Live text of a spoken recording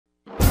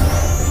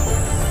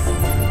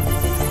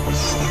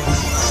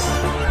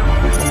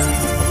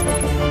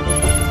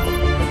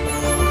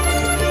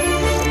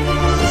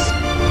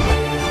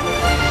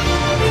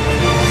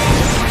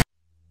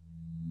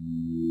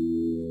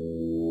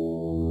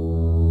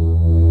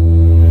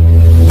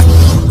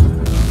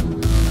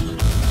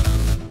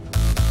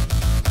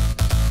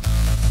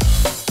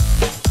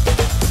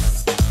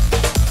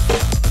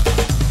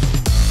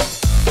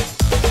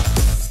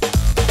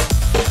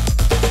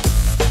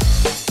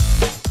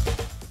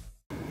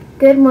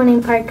Good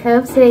morning, Park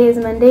Cubs. Today is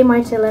Monday,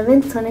 March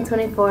 11th,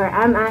 2024.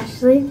 I'm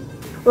Ashley.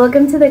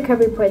 Welcome to the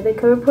Cub Report. The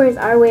Cub Report is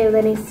our way of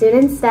letting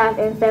students, staff,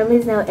 and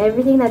families know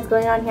everything that's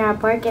going on here at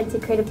Park and to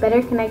create a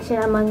better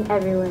connection among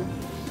everyone.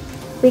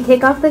 We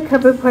kick off the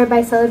Cub Report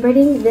by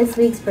celebrating this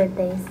week's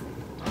birthdays.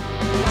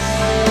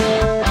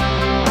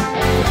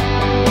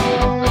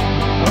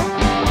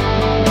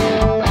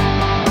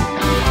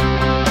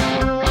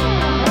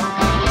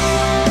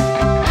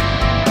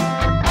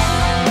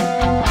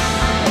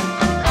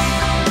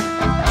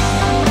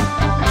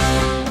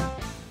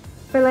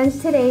 For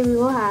lunch today, we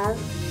will have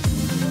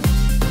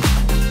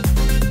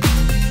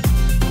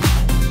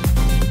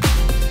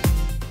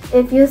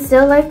if you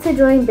still like to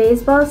join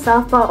baseball,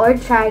 softball, or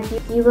track,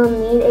 you will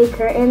need a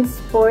current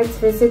sports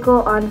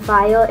physical on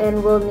file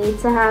and will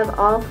need to have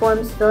all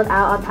forms filled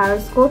out on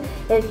Power School.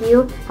 If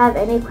you have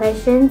any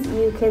questions,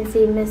 you can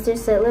see Mr.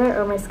 Sittler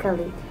or Ms.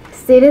 Kelly.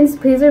 Students,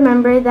 please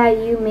remember that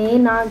you may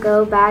not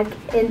go back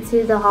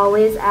into the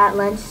hallways at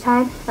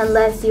lunchtime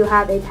unless you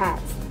have a pass.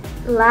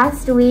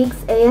 Last week's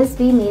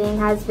ASB meeting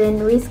has been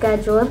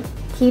rescheduled.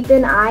 Keep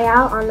an eye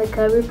out on the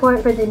Cub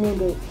Report for the new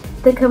date.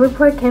 The Cub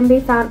Report can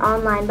be found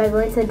online by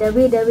going to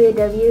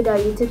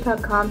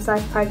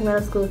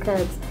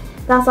www.youtube.com/parkmiddleschoolcubs.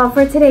 That's all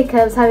for today,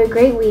 Cubs. Have a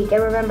great week.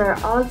 And remember,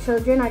 all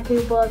children are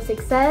capable of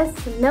success,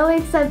 no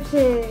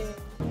exceptions.